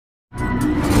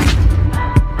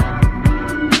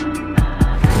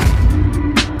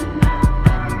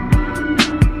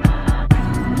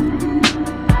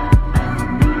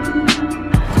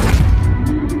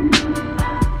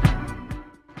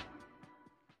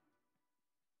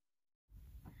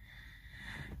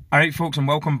Alright folks, and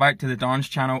welcome back to the Don's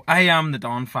channel. I am the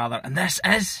Don Father and this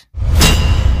is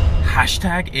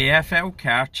hashtag AFL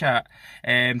Car Chat.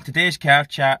 Today's Car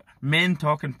Chat, main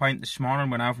talking point this morning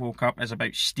when I've woke up is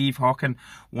about Steve Hocking,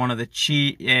 one of the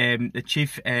chief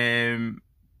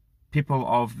people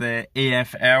of the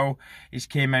AFL. He's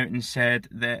came out and said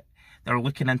that they're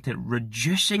looking into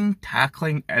reducing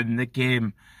tackling in the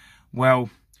game.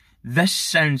 Well, this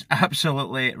sounds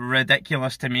absolutely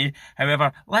ridiculous to me.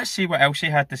 However, let's see what else he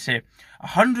had to say.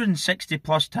 160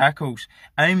 plus tackles.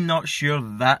 I'm not sure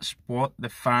that's what the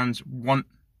fans want.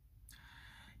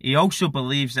 He also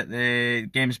believes that the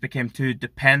games became too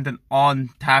dependent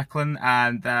on tackling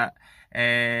and that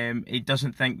he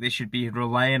doesn't think they should be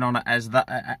relying on it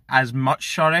as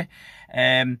much.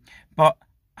 But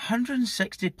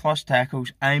 160 plus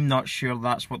tackles, I'm not sure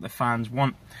that's what the fans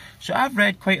want. So I've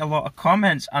read quite a lot of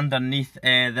comments underneath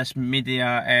this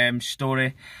media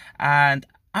story, and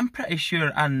I'm pretty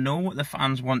sure I know what the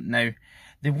fans want now.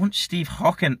 They want Steve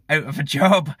Hocking out of a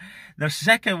job. They're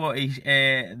sick of what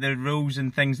the rules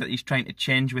and things that he's trying to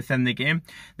change within the game.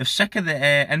 They're sick of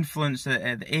the influence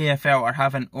that the AFL are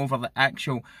having over the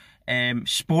actual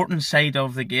sporting side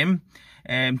of the game.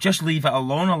 Just leave it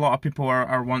alone. A lot of people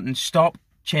are wanting stop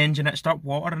changing it, stop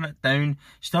watering it down,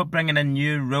 stop bringing in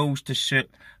new rules to suit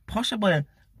possibly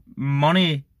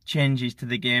money changes to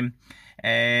the game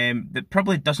that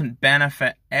probably doesn't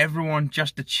benefit everyone,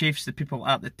 just the chiefs, the people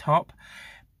at the top.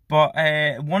 But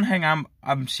one thing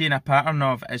I'm seeing a pattern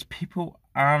of is people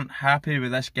aren't happy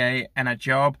with this guy in a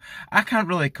job. I can't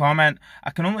really comment. I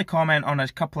can only comment on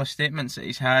his couple of statements that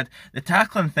he's had. The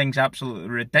tackling thing's absolutely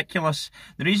ridiculous.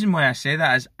 The reason why I say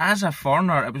that is, as a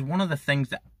foreigner, it was one of the things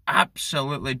that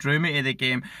absolutely drew me to the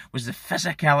game, was the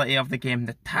physicality of the game,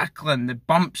 the tackling, the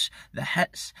bumps, the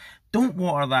hits. Don't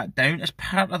water that down. It's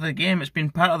part of the game. It's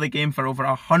been part of the game for over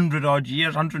 100 odd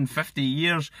years, 150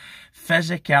 years.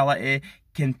 Physicality.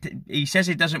 He says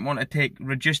he doesn't want to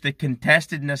reduce the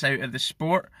contestedness out of the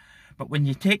sport. But when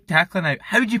you take tackling out,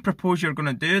 how do you propose you're going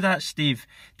to do that, Steve?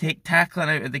 Take tackling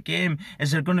out of the game?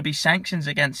 Is there going to be sanctions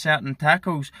against certain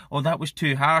tackles? Oh, that was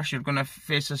too harsh. You're going to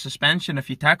face a suspension if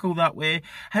you tackle that way.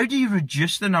 How do you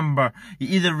reduce the number?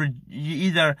 You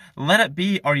either let it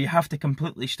be or you have to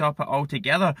completely stop it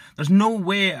altogether. There's no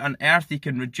way on earth you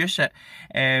can reduce it.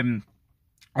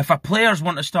 If a players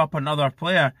want to stop another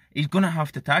player, he's going to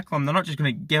have to tackle him. They're not just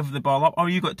going to give the ball up. Oh,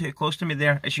 you got too close to me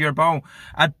there. It's your ball.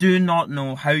 I do not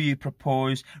know how you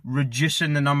propose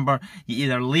reducing the number. You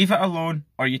either leave it alone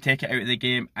or you take it out of the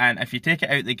game. And if you take it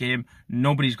out of the game,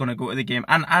 nobody's going to go to the game.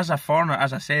 And as a foreigner,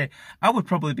 as I say, I would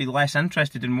probably be less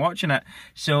interested in watching it.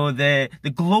 So the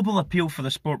global appeal for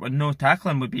the sport with no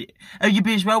tackling would be, you'd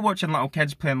be as well watching little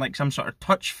kids playing like some sort of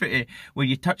touch footy where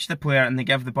you touch the player and they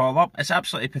give the ball up. It's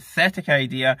absolutely pathetic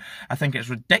idea. I think it's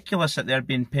ridiculous that they're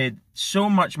being paid so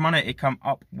much money to come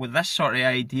up with this sort of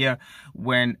idea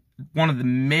when one of the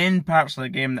main parts of the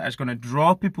game that is going to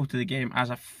draw people to the game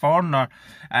as a foreigner,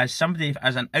 as somebody,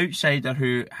 as an outsider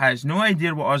who has no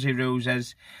idea what Aussie rules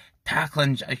is,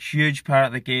 tackling's a huge part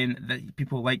of the game that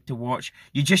people like to watch.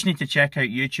 You just need to check out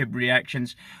YouTube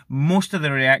reactions. Most of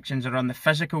the reactions are on the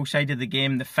physical side of the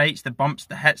game, the fights, the bumps,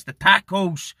 the hits, the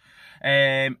tackles.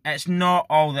 It's not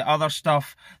all the other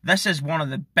stuff. This is one of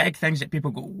the big things that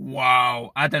people go,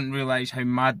 wow, I didn't realise how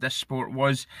mad this sport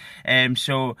was.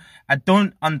 So I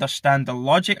don't understand the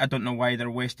logic. I don't know why they're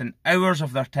wasting hours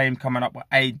of their time coming up with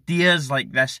ideas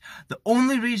like this. The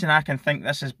only reason I can think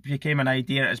this became an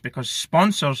idea is because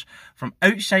sponsors from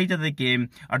outside of the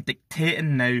game are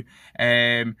dictating now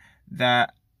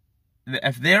that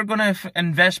if they're going to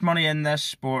invest money in this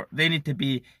sport, they need to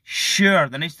be sure,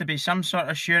 there needs to be some sort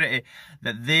of surety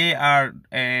that they are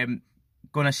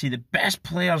going to see the best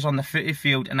players on the footy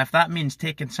field. And if that means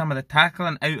taking some of the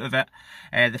tackling out of it,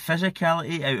 the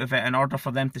physicality out of it, in order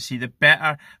for them to see the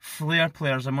better flair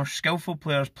players, the more skillful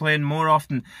players playing more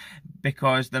often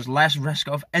because there's less risk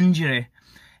of injury,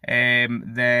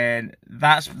 then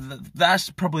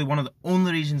that's probably one of the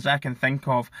only reasons I can think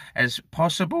of as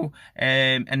possible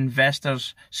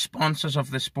investors, sponsors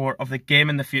of the sport, of the game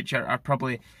in the future are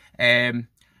probably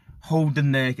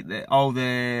holding all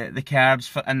the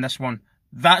cards in this one.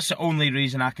 That's the only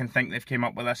reason I can think they've came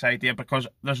up with this idea, because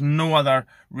there's no other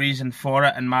reason for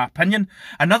it, in my opinion.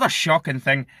 Another shocking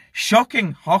thing.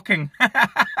 Shocking Hocking.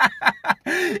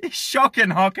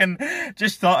 Shocking Hocking.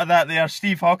 Just thought of that there.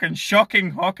 Steve Hocking.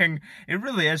 Shocking Hocking. It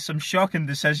really is some shocking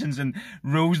decisions and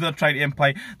rules they're trying to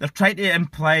imply. They're trying to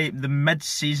imply the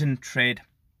mid-season trade.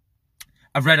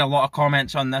 I've read a lot of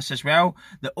comments on this as well.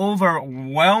 The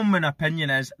overwhelming opinion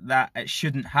is that it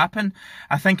shouldn't happen.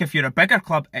 I think if you're a bigger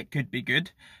club, it could be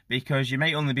good, because you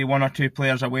might only be 1 or 2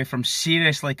 players away from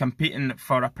seriously competing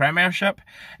for a premiership.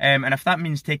 And if that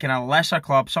means taking a lesser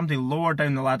club, somebody lower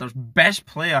down the ladder's best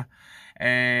player,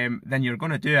 then you're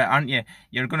going to do it, aren't you?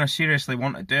 You're going to seriously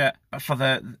want to do it. But for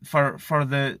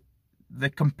the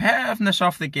competitiveness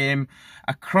of the game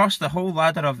across the whole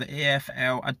ladder of the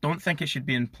AFL, I don't think it should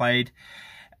be applied.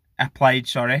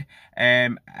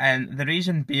 And the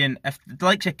reason being, if the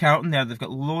likes of Carlton there, they've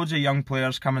got loads of young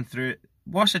players coming through.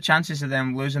 What's the chances of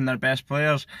them losing their best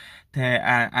players to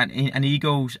an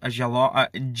Eagles, a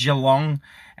Geelong,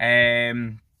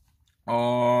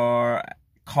 or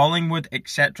Collingwood,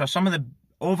 etc.?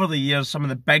 Over the years, some of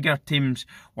the bigger teams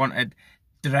wanted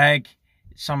drag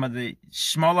some of the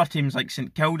smaller teams like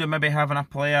St Kilda maybe having a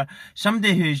player,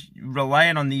 somebody who's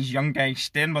relying on these young guys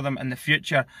staying with them in the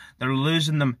future. They're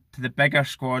losing them to the bigger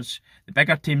squads, the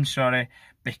bigger teams,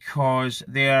 because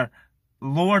they're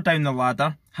lower down the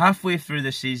ladder, halfway through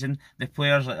the season. The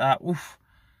players like that, oof,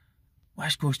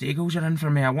 West Coast Eagles are in for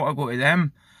me, I want to go to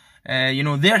them.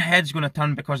 Their head's going to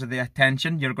turn because of the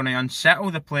attention. You're going to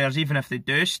unsettle the players. Even if they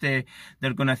do stay,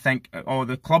 they're going to think, oh,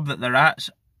 the club that they're at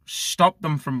stop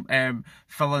them from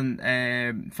fulfilling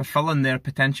their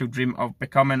potential dream of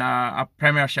becoming a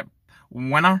premiership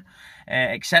winner,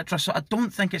 etc. So I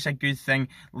don't think it's a good thing.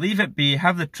 Leave it be.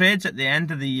 Have the trades at the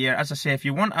end of the year. As I say, if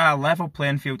you want a level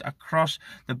playing field across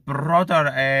the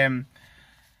broader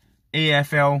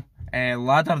AFL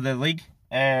ladder, the league,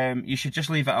 you should just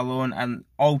leave it alone, and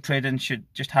all trading should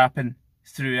just happen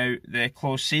throughout the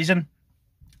closed season.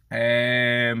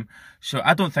 So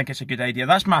I don't think it's a good idea.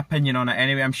 That's my opinion on it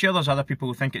anyway. I'm sure there's other people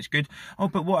who think it's good. Oh,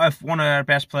 but what if one of our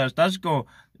best players does go?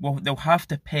 Well, they'll have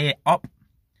to pay up.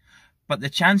 But the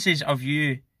chances of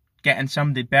you getting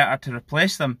somebody better to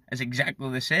replace them is exactly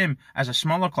the same as a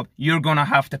smaller club. You're going to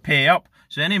have to pay up.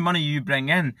 So any money you bring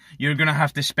in, you're going to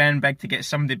have to spend big to get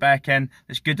somebody back in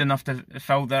that's good enough to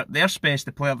fill their space,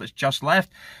 the player that's just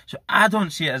left. So I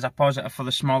don't see it as a positive for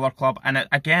the smaller club. And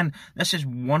again, this is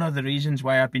one of the reasons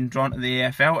why I've been drawn to the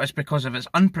AFL. It's because of its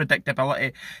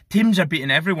unpredictability. Teams are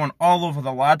beating everyone all over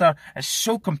the ladder. It's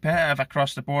so competitive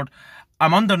across the board.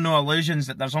 I'm under no illusions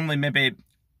that there's only maybe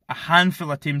a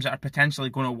handful of teams that are potentially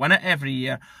going to win it every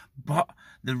year. But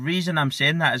the reason I'm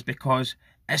saying that is because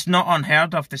it's not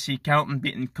unheard of to see Carlton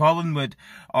beating Collingwood,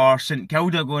 or St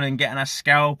Kilda going and getting a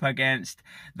scalp against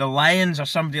the Lions or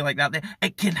somebody like that.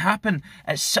 It can happen.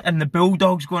 And the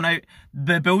Bulldogs going out.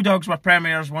 The Bulldogs were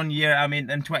premiers one year, in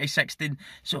 2016.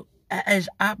 So it is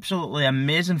absolutely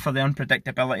amazing for the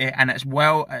unpredictability, and it's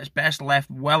best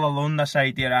left well alone this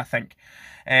idea, I think.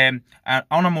 And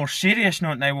on a more serious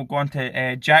note now, we'll go on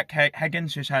to Jack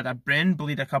Higgins, who's had a brain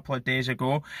bleed a couple of days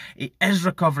ago. He is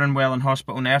recovering well in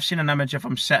hospital now. I've seen an image of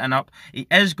him sitting up. He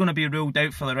is going to be ruled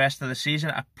out for the rest of the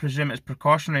season. I presume it's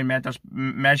precautionary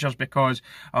measures because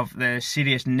of the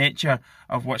serious nature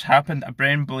of what's happened. A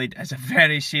brain bleed is a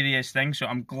very serious thing, so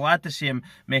I'm glad to see him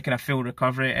making a full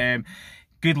recovery.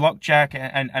 Good luck, Jack,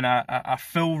 and a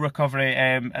full recovery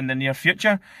in the near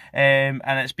future. And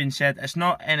it's been said it's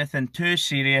not anything too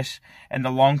serious in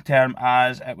the long term,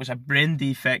 as it was a brain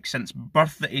defect since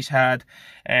birth that he's had.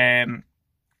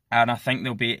 And I think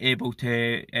they'll be able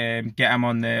to get him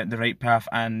on the right path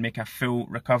and make a full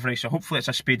recovery. So hopefully it's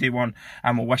a speedy one,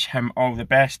 and we'll wish him all the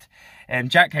best.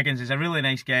 Jack Higgins is a really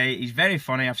nice guy. He's very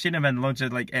funny. I've seen him in loads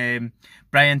of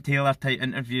Brian Taylor type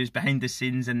interviews behind the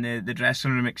scenes in the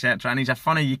dressing room, etc. And he's a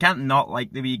funny, you can't not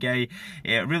like the wee guy.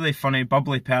 Really funny,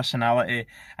 bubbly personality.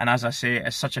 And as I say,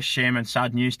 it's such a shame and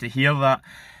sad news to hear that.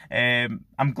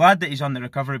 I'm glad that he's on the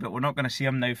recovery, but we're not going to see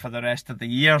him now for the rest of the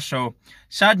year. So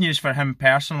sad news for him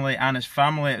personally and his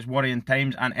family. It's worrying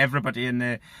times, and everybody in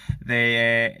the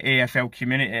AFL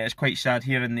community. It's quite sad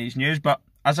hearing these news, but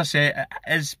as I say, it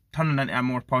is turning into a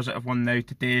more positive one now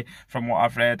today from what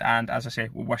I've read, and as I say,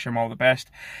 we'll wish him all the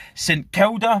best. St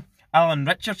Kilda, Alan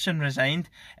Richardson resigned,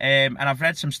 and I've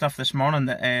read some stuff this morning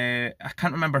that I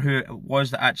can't remember who it was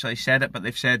that actually said it, but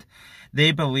they've said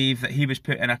they believe that he was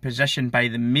put in a position by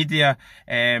the media,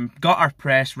 got our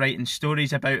press writing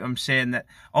stories about him saying that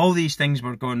all these things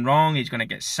were going wrong, he's going to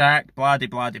get sacked, blah de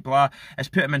blah de blah. It's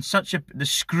put him in the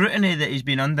scrutiny that he's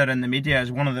been under in the media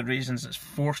is one of the reasons that's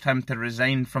forced him to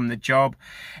resign from the job.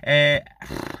 I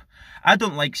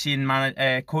don't like seeing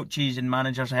coaches and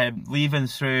managers leaving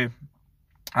through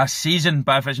a season,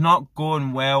 but if it's not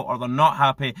going well or they're not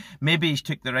happy, maybe he's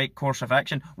took the right course of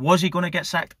action. Was he going to get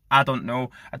sacked? I don't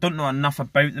know. I don't know enough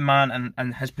about the man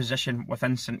and his position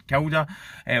within St Kilda.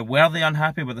 Were they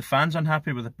unhappy? Were the fans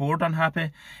unhappy? Were the board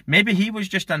unhappy? Maybe he was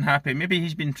just unhappy. Maybe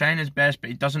he's been trying his best, but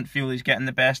he doesn't feel he's getting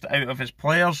the best out of his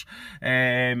players.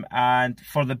 And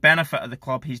for the benefit of the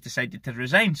club, he's decided to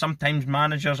resign. Sometimes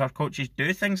managers or coaches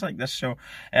do things like this. So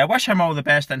I wish him all the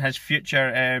best in his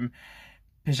future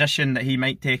position that he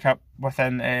might take up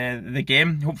within the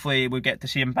game. Hopefully we'll get to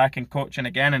see him back in coaching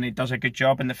again and he does a good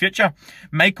job in the future.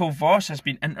 Michael Voss has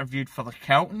been interviewed for the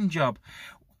Carlton job.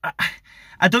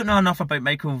 I don't know enough about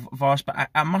Michael Voss, but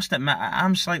I must admit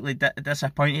I'm slightly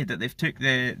disappointed that they've took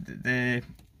the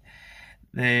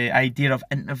idea of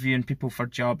interviewing people for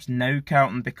jobs now,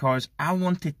 Carlton, because I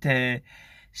wanted to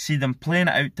see them playing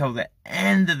it out till the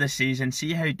end of the season,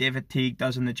 see how David Teague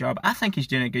does in the job. I think he's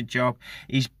doing a good job.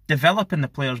 He's developing the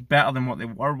players better than what they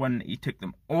were when he took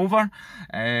them over.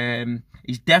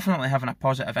 He's definitely having a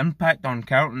positive impact on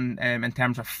Carlton in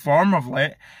terms of form of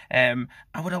late. I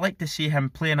would have liked to see him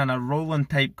playing on a rolling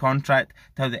type contract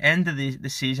till the end of the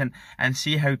season and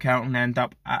see how Carlton end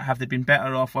up. Have they been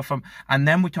better off with him? And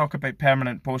then we talk about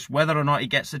permanent posts. Whether or not he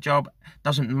gets the job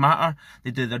doesn't matter.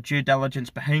 They do their due diligence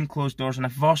behind closed doors, and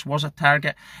if Voss was a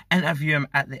target, interview him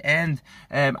at the end.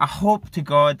 I hope to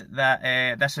God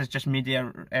that this is just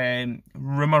media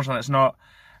rumours and it's not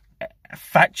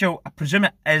factual. I presume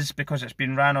it is because it's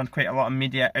been ran on quite a lot of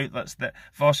media outlets that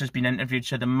Voss has been interviewed,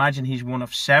 so I'd imagine he's one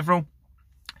of several.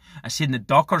 I've seen the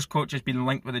Dockers coach has been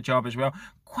linked with the job as well.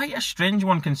 Quite a strange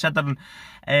one considering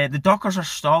the Dockers are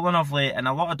stalling of late, and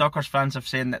a lot of Dockers fans have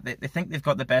saying that they think they've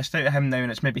got the best out of him now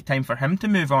and it's maybe time for him to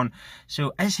move on.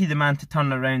 So is he the man to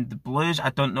turn around the Blues? I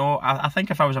don't know. I think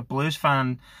if I was a Blues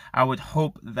fan, I would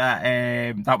hope that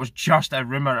that was just a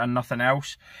rumour and nothing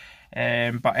else.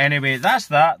 But anyway, that's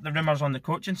that. The rumours on the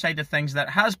coaching side of things. There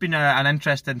has been an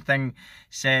interesting thing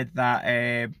said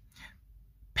that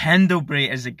Pendlebury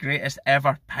is the greatest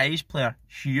ever Pies player.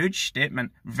 Huge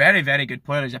statement. Very, very good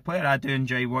player. He's a player I do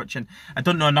enjoy watching. I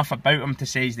don't know enough about him to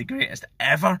say he's the greatest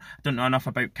ever. I don't know enough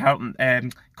about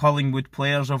Collingwood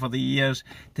players over the years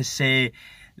to say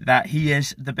that he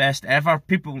is the best ever.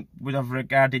 People would have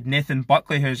regarded Nathan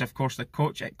Buckley, who's of course the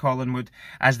coach at Collingwood,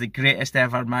 as the greatest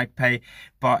ever Magpie,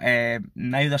 but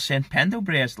now they're saying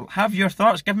Pendlebury is. Have your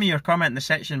thoughts. Give me your comment in the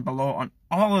section below on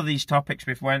all of these topics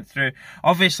we've went through.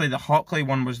 Obviously the Hockley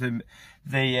one was the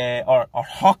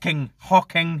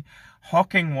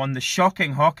Hocking one. The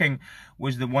shocking Hocking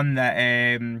was the one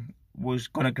that was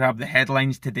going to grab the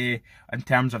headlines today in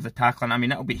terms of the tackling. I mean,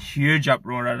 it'll be huge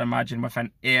uproar, I'd imagine,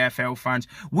 within AFL fans.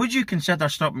 Would you consider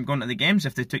stopping going to the games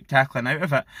if they took tackling out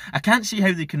of it? I can't see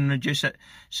how they can reduce it.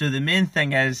 So the main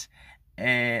thing is,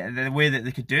 the way that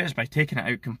they could do it is by taking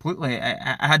it out completely.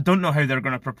 I don't know how they're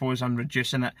going to propose on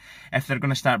reducing it, if they're going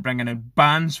to start bringing in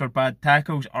bans for bad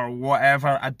tackles or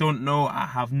whatever. I don't know. I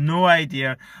have no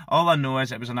idea. All I know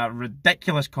is it was a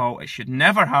ridiculous call. It should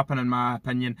never happen, in my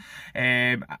opinion.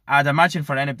 I'd imagine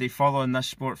for anybody following this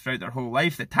sport throughout their whole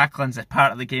life, the tackling's a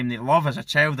part of the game they love as a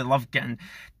child. They love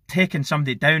taking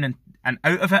somebody down and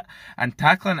out of it and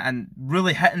tackling and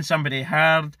really hitting somebody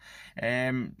hard.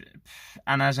 And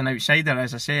as an outsider,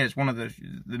 as I say, it's one of the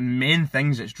main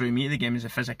things that's drew me to the game is the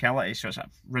physicality. So it's a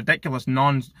ridiculous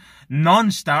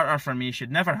non-starter for me.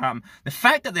 Should never happen. The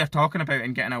fact that they're talking about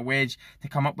and getting a wage to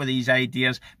come up with these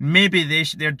ideas, maybe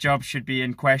their job should be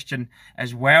in question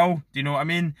as well. Do you know what I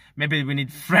mean? Maybe we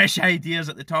need fresh ideas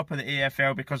at the top of the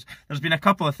AFL, because there's been a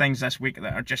couple of things this week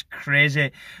that are just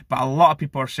crazy, but a lot of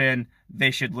people are saying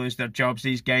they should lose their jobs.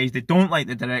 These guys, they don't like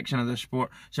the direction of the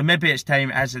sport. So maybe it's time,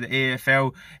 as the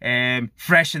AFL,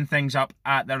 freshen things up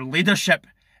at their leadership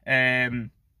and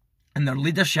their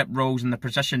leadership roles and the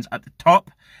positions at the top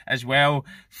as well.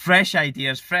 Fresh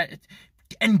ideas,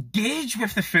 engage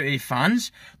with the footy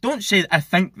fans. Don't say, I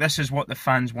think this is what the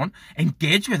fans want.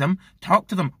 Engage with them. Talk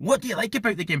to them. What do you like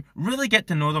about the game? Really get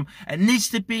to know them. It needs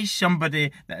to be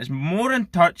somebody that is more in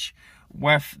touch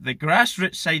with the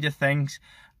grassroots side of things,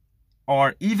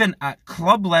 or even at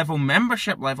club level,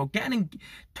 membership level,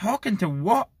 talking to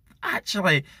what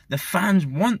actually the fans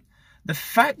want. The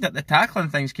fact that the tackling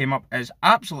things came up is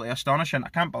absolutely astonishing. I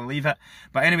can't believe it.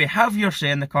 But anyway, have your say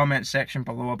in the comments section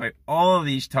below about all of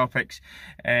these topics.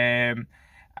 And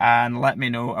and let me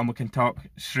know, and we can talk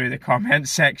through the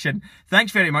comments section.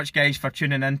 Thanks very much, guys, for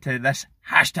tuning in to this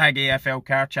hashtag AFL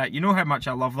Car Chat. You know how much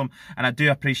I love them, and I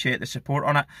do appreciate the support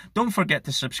on it. Don't forget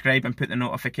to subscribe and put the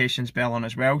notifications bell on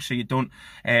as well, so you don't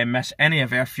miss any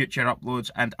of our future uploads.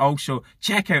 And also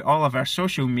check out all of our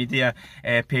social media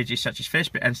pages, such as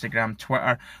Facebook, Instagram,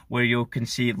 Twitter, where you can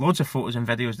see loads of photos and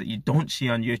videos that you don't see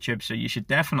on YouTube, so you should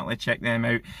definitely check them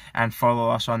out and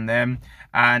follow us on them.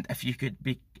 And if you could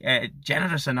be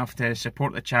generous enough to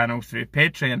support the channel through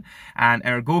Patreon and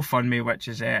our GoFundMe, which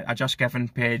is a Just Giving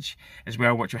page as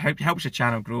well, which helps the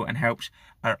channel grow and helps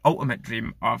our ultimate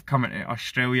dream of coming to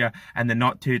Australia in the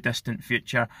not too distant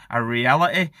future a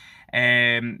reality,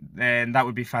 then that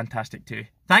would be fantastic too.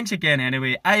 Thanks again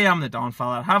anyway. I am the Don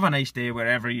Fella. Have a nice day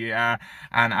wherever you are,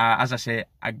 and as I say,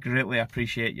 I greatly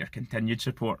appreciate your continued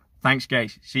support. Thanks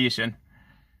guys, see you soon.